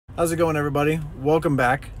How's it going, everybody? Welcome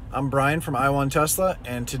back. I'm Brian from I1Tesla,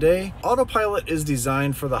 and today Autopilot is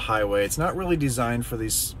designed for the highway. It's not really designed for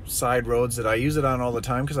these side roads that I use it on all the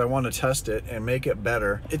time because I want to test it and make it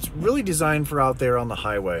better. It's really designed for out there on the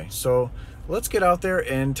highway. So let's get out there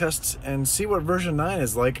and test and see what version 9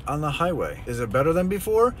 is like on the highway. Is it better than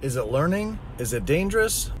before? Is it learning? Is it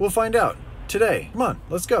dangerous? We'll find out today. Come on,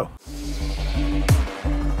 let's go.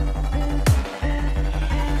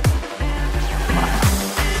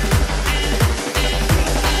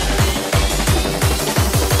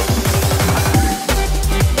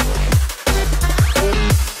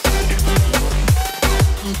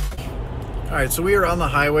 All right, so we are on the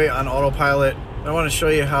highway on Autopilot. I want to show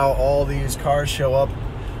you how all these cars show up.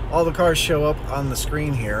 All the cars show up on the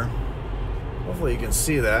screen here. Hopefully you can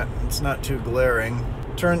see that. It's not too glaring.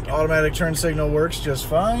 Automatic turn signal works just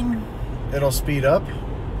fine. It'll speed up.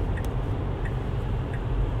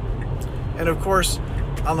 And of course,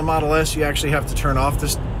 on the Model S, you actually have to turn off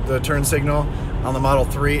the turn signal. On the Model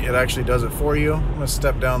 3, it actually does it for you. I'm going to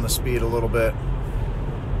step down the speed a little bit.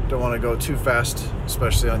 Don't want to go too fast,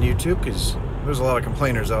 especially on YouTube, because there's a lot of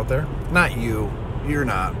complainers out there. Not you, you're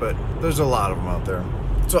not, but there's a lot of them out there.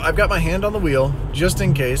 So I've got my hand on the wheel just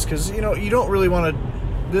in case, because you don't really want to.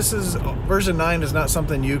 Version 9 is not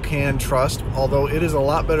something you can trust, although it is a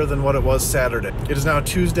lot better than what it was Saturday. It is now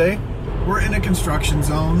Tuesday. We're in a construction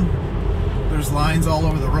zone. There's lines all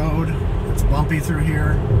over the road. It's bumpy through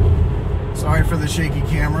here. Sorry for the shaky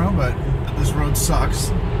camera, but this road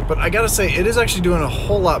sucks. But I gotta say, it is actually doing a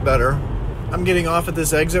whole lot better. I'm getting off at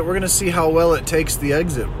this exit. We're gonna see how well it takes the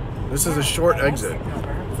exit. This is a short exit.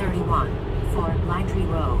 Number 31 for Line Tree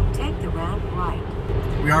Road. Take the route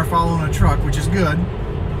right. We are following a truck, which is good,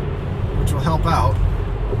 which will help out.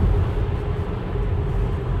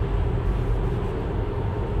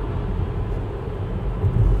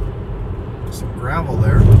 Some gravel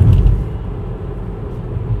there.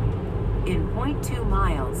 In 0.2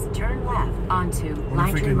 miles, turn left onto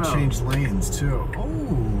Line Tree Road. We can change lanes too.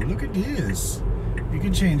 Oh, look at this. You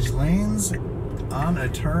can change lanes on a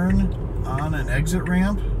turn on an exit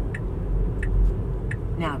ramp.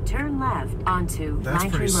 Now turn left onto Line Tree Road. That's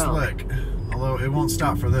pretty slick. Although it won't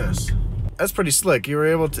stop for this. That's pretty slick. It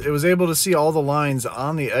was able to see all the lines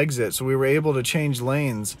on the exit, so we were able to change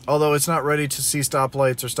lanes. Although it's not ready to see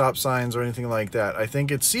stoplights or stop signs or anything like that. I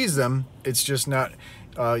think it sees them. It's just not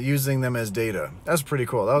using them as data. That's pretty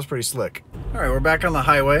cool. That was pretty slick. All right, we're back on the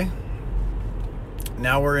highway.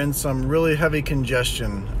 Now we're in some really heavy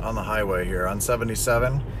congestion on the highway here on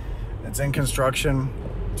 77. It's in construction.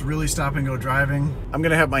 It's really stop and go driving. I'm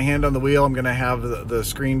gonna have my hand on the wheel. I'm gonna have the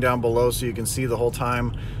screen down below so you can see the whole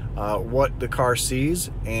time what the car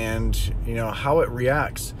sees and how it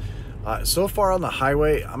reacts. So far on the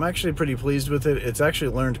highway, I'm actually pretty pleased with it. It's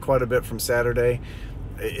actually learned quite a bit from Saturday.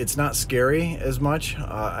 It's not scary as much.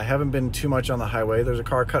 I haven't been too much on the highway. There's a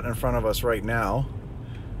car cutting in front of us right now.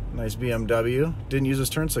 Nice BMW. Didn't use his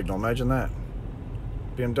turn signal. Imagine that.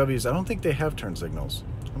 BMWs, I don't think they have turn signals.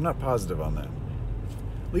 I'm not positive on that.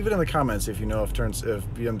 Leave it in the comments if you know if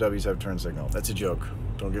BMWs have turn signal. That's a joke.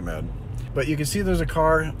 Don't get mad. But you can see there's a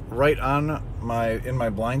car right on in my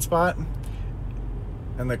blind spot,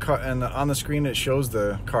 and on the screen it shows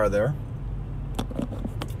the car there.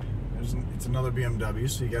 It's another BMW,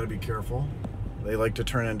 so you got to be careful. They like to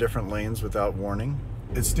turn in different lanes without warning.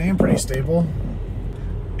 It's staying pretty stable.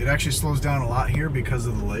 It actually slows down a lot here because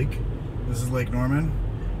of the lake. This is Lake Norman,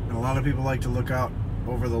 and a lot of people like to look out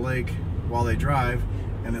over the lake while they drive,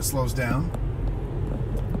 and it slows down.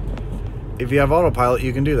 If you have Autopilot,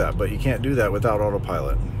 you can do that, but you can't do that without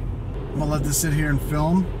Autopilot. I'm gonna let this sit here and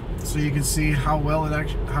film so you can see how well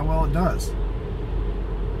it does.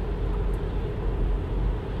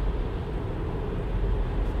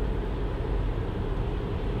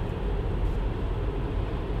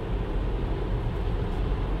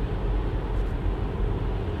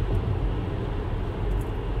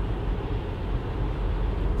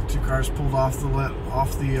 Two cars pulled off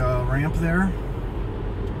the ramp there,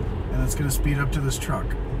 and it's going to speed up to this truck.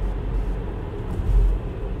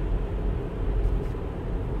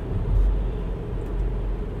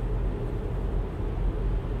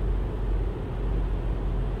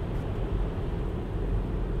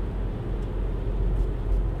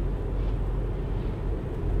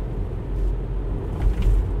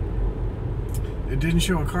 It didn't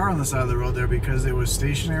show a car on the side of the road there because it was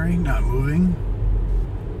stationary, not moving.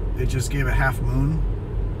 It just gave a half moon,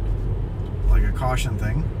 like a caution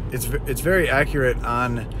thing. It's very accurate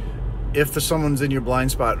on if someone's in your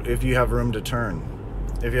blind spot, if you have room to turn,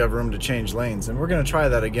 if you have room to change lanes. And we're going to try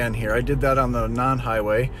that again here. I did that on the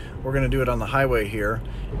non-highway. We're going to do it on the highway here.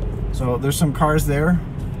 So there's some cars there.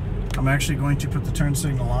 I'm actually going to put the turn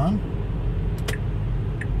signal on.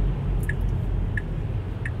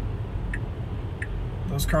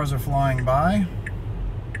 Those cars are flying by.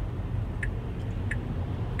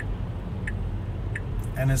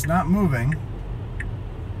 And it's not moving.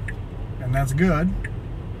 And that's good.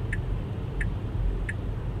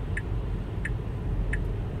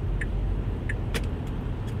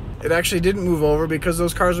 It actually didn't move over because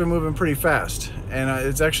those cars were moving pretty fast. And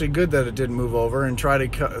it's actually good that it didn't move over and try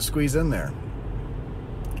to squeeze in there.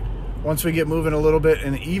 Once we get moving a little bit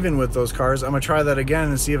and even with those cars, I'm gonna try that again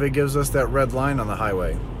and see if it gives us that red line on the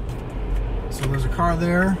highway. So there's a car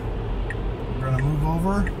there. We're gonna move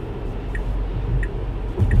over.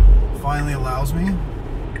 Finally allows me.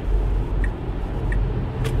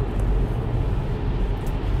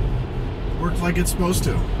 Worked like it's supposed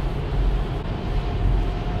to.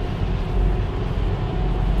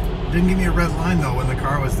 Didn't give me a red line though when the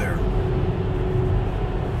car was there.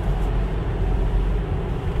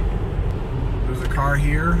 There's a car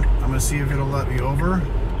here. I'm gonna see if it'll let me over.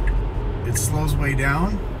 It slows way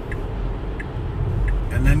down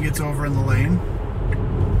and then gets over in the lane.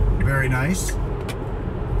 Very nice.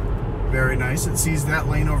 Very nice. It sees that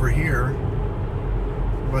lane over here,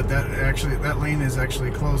 but that lane is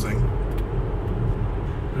actually closing.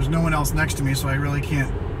 There's no one else next to me, so I really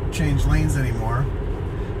can't change lanes anymore.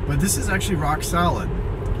 But this is actually rock solid.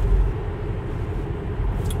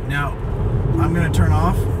 Now, I'm going to turn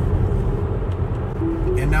off.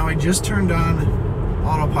 And now I just turned on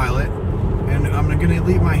Autopilot. And I'm going to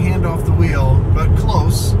leave my hand off the wheel, but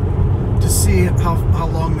close, to see how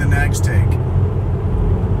long the nags take.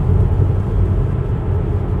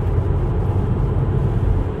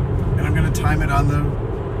 And I'm going to time it on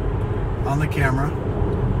the camera.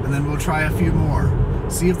 And then we'll try a few more.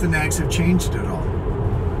 See if the nags have changed at all.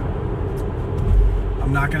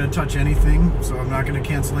 I'm not going to touch anything, so I'm not going to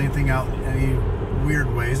cancel anything out any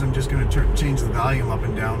weird ways. I'm just going to change the volume up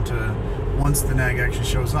and down to once the nag actually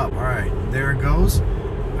shows up. All right, there it goes.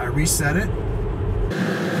 I reset it.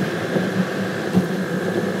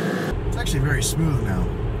 It's actually very smooth now.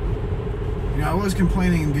 You know, I was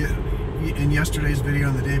complaining in yesterday's video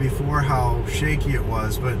and the day before how shaky it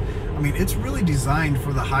was, but I mean, it's really designed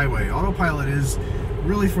for the highway. Autopilot is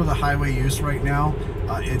really for the highway use right now.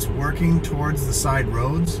 It's working towards the side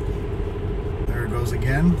roads. There it goes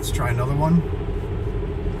again. Let's try another one.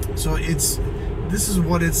 So this is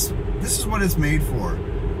what it's made for.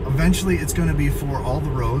 Eventually it's going to be for all the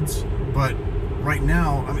roads, but right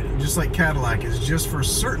now, I mean, just like Cadillac, is just for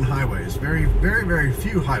certain highways. Very, very, very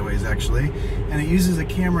few highways actually. And it uses a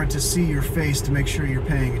camera to see your face to make sure you're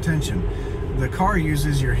paying attention. The car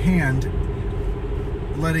uses your hand,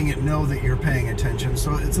 letting it know that you're paying attention.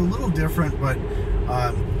 So it's a little different, but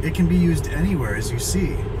it can be used anywhere, as you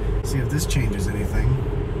see. See if this changes anything.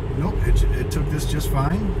 Nope, it took this just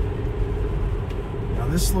fine. Now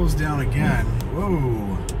this slows down again.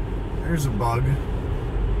 Whoa, there's a bug.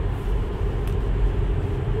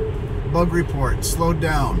 Bug report, slowed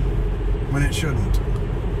down when it shouldn't.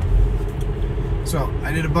 So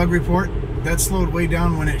I did a bug report. That slowed way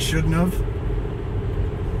down when it shouldn't have.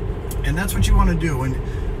 And that's what you want to do.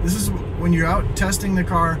 When you're out testing the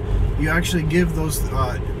car, you actually give those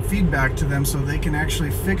feedback to them so they can actually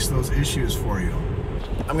fix those issues for you.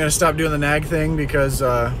 I'm going to stop doing the nag thing because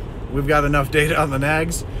we've got enough data on the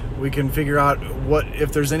nags. We can figure out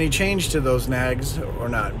if there's any change to those nags or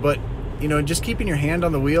not. But, you know, just keeping your hand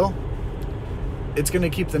on the wheel, it's going to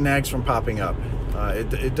keep the nags from popping up.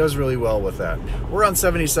 It does really well with that. We're on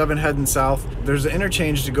 77 heading south. There's an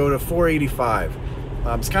interchange to go to 485.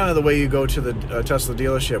 It's kind of the way you go to the Tesla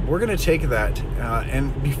dealership. We're going to take that,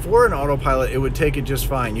 and before an Autopilot, it would take it just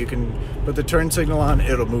fine. You can put the turn signal on,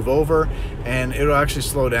 it'll move over, and it'll actually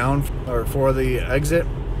slow down for the exit.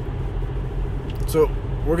 So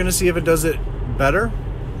we're going to see if it does it better,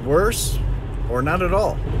 worse, or not at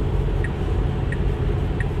all.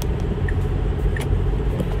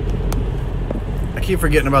 I keep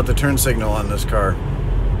forgetting about the turn signal on this car.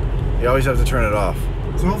 You always have to turn it off.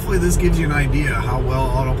 So hopefully this gives you an idea how well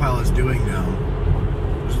Autopilot's doing now.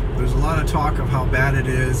 There's a lot of talk of how bad it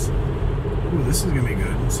is. Ooh, this is going to be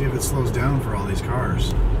good. Let's see if it slows down for all these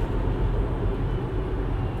cars.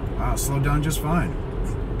 Wow, it slowed down just fine.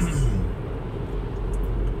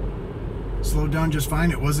 Slowed down just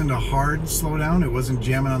fine. It wasn't a hard slowdown. It wasn't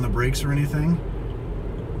jamming on the brakes or anything.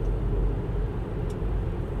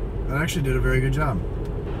 That actually did a very good job.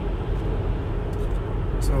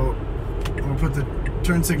 So I'm going to put the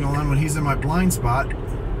turn signal on when he's in my blind spot.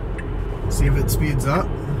 See if it speeds up.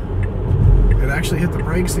 It actually hit the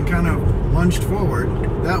brakes and kind of lunged forward.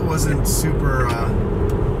 That wasn't super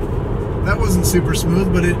That wasn't super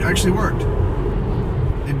smooth, but it actually worked.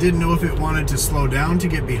 It didn't know if it wanted to slow down to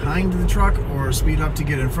get behind the truck or speed up to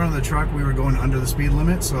get in front of the truck. We were going under the speed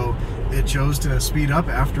limit, so it chose to speed up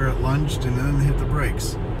after it lunged and then hit the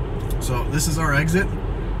brakes. So this is our exit.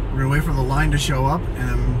 We're gonna wait for the line to show up and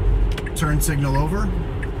then turn signal over.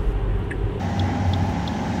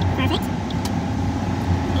 Perfect.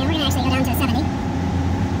 And we're gonna actually go down to 70.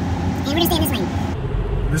 And we're gonna stay in this lane.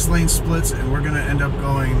 This lane splits and we're gonna end up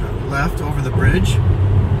going left over the bridge.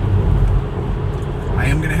 I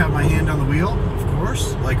am gonna have my hand on the wheel, of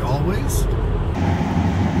course, like always.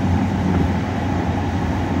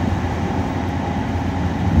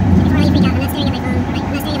 Before you freak out, I'm not staring at my phone.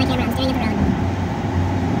 I'm not staring at my camera, I'm staring at the road.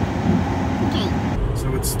 Okay.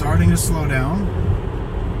 So it's starting to slow down.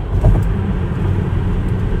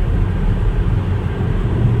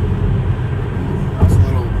 That was a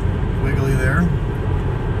little wiggly there.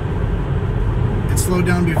 It slowed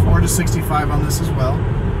down before to 65 on this as well.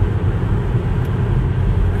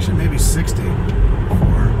 Actually, maybe 60 before,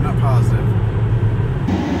 I'm not positive.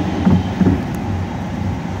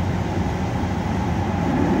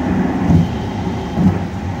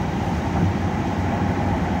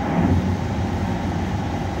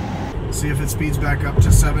 See if it speeds back up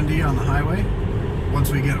to 70 on the highway once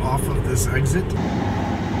we get off of this exit.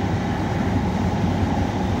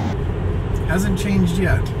 Hasn't changed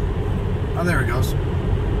yet. Oh, there it goes.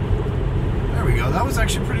 There we go. That was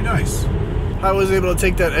actually pretty nice. I was able to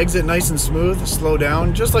take that exit nice and smooth, slow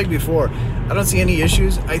down, just like before. I don't see any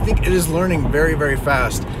issues. I think it is learning very, very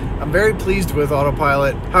fast. I'm very pleased with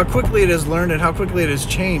Autopilot, how quickly it has learned and how quickly it has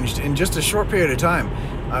changed in just a short period of time.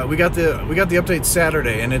 We got the update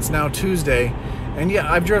Saturday, and it's now Tuesday. And yeah,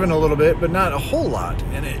 I've driven a little bit, but not a whole lot.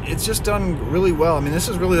 And it's just done really well. I mean, this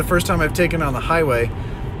is really the first time I've taken on the highway,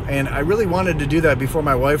 and I really wanted to do that before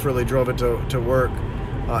my wife really drove it to work.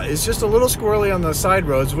 It's just a little squirrely on the side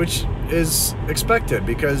roads, which is expected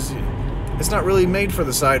because it's not really made for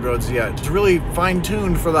the side roads yet. It's really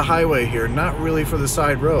fine-tuned for the highway here, not really for the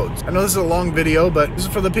side roads. I know this is a long video, but this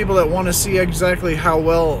is for the people that want to see exactly how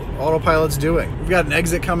well Autopilot's doing. We've got an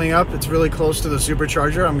exit coming up. It's really close to the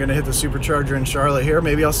supercharger. I'm gonna hit the supercharger in Charlotte here.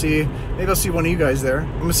 Maybe I'll see one of you guys there.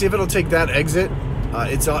 I'm gonna see if it'll take that exit.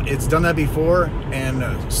 It's done that before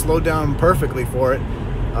and slowed down perfectly for it.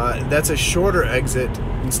 That's a shorter exit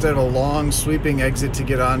instead of a long sweeping exit to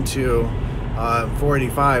get onto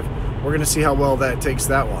 485. We're going to see how well that takes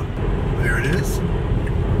that one. There it is.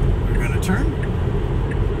 We're going to turn.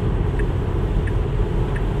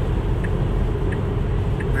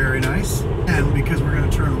 Very nice. And because we're going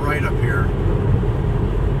to turn right up here.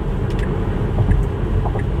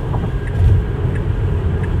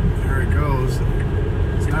 There it goes.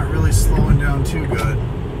 It's not really slowing down too good.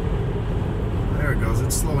 There it goes,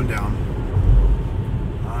 it's slowing down.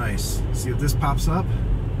 Nice. See if this pops up.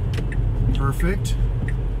 Perfect.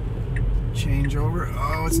 Change over.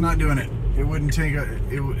 Oh, it's not doing it. It wouldn't take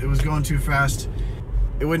it was going too fast.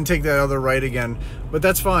 It wouldn't take that other right again. But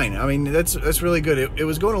that's fine. I mean, that's really good. It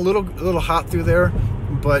was going a little hot through there,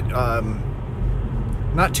 but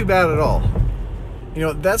not too bad at all. You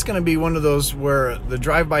know, that's going to be one of those where the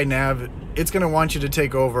drive-by nav, it's going to want you to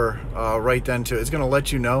take over right then too. It's going to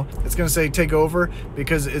let you know. It's going to say take over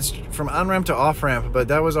because it's from on-ramp to off-ramp, but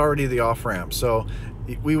that was already the off-ramp. So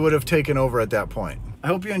we would have taken over at that point. I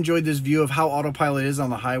hope you enjoyed this view of how Autopilot is on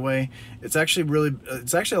the highway. It's actually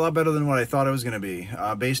a lot better than what I thought it was going to be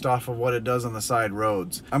based off of what it does on the side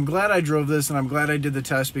roads. I'm glad I drove this and I'm glad I did the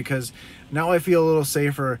test because now I feel a little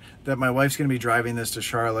safer that my wife's going to be driving this to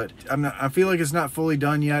Charlotte. I feel like it's not fully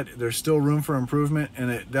done yet. There's still room for improvement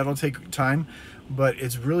and that'll take time, but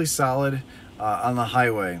it's really solid on the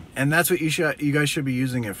highway, and that's what you guys should be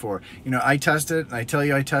using it for. You know, I test it and I tell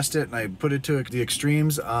you I test it and I put it to the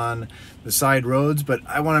extremes on the side roads, but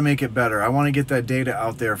I want to make it better. I want to get that data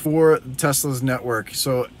out there for Tesla's network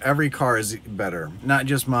so every car is better, not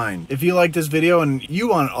just mine. If you like this video and you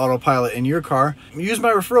want Autopilot in your car, use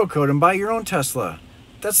my referral code and buy your own Tesla.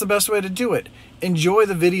 That's the best way to do it. Enjoy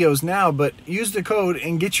the videos now, but use the code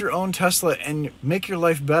and get your own Tesla and make your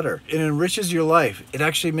life better. It enriches your life. It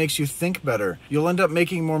actually makes you think better. You'll end up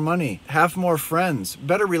making more money, have more friends,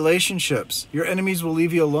 better relationships. Your enemies will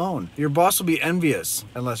leave you alone. Your boss will be envious,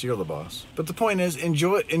 unless you're the boss. But the point is,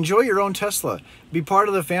 enjoy your own Tesla. Be part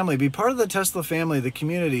of the family. Be part of the Tesla family, the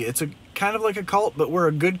community. It's kind of like a cult, but we're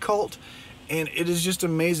a good cult. And it is just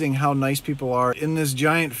amazing how nice people are in this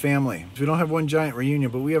giant family. We don't have one giant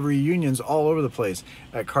reunion, but we have reunions all over the place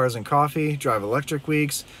at Cars and Coffee, Drive Electric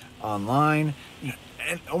Weeks, online,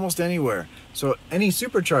 and almost anywhere. So any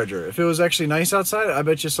supercharger, if it was actually nice outside, I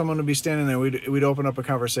bet you someone would be standing there. We'd open up a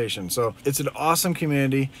conversation. So it's an awesome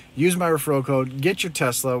community. Use my referral code, get your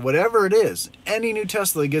Tesla, whatever it is. Any new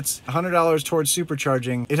Tesla gets $100 towards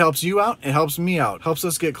supercharging. It helps you out, it helps me out, helps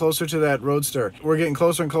us get closer to that Roadster. We're getting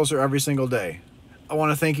closer and closer every single day. I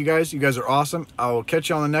want to thank you guys. You guys are awesome. I will catch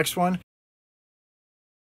you on the next one.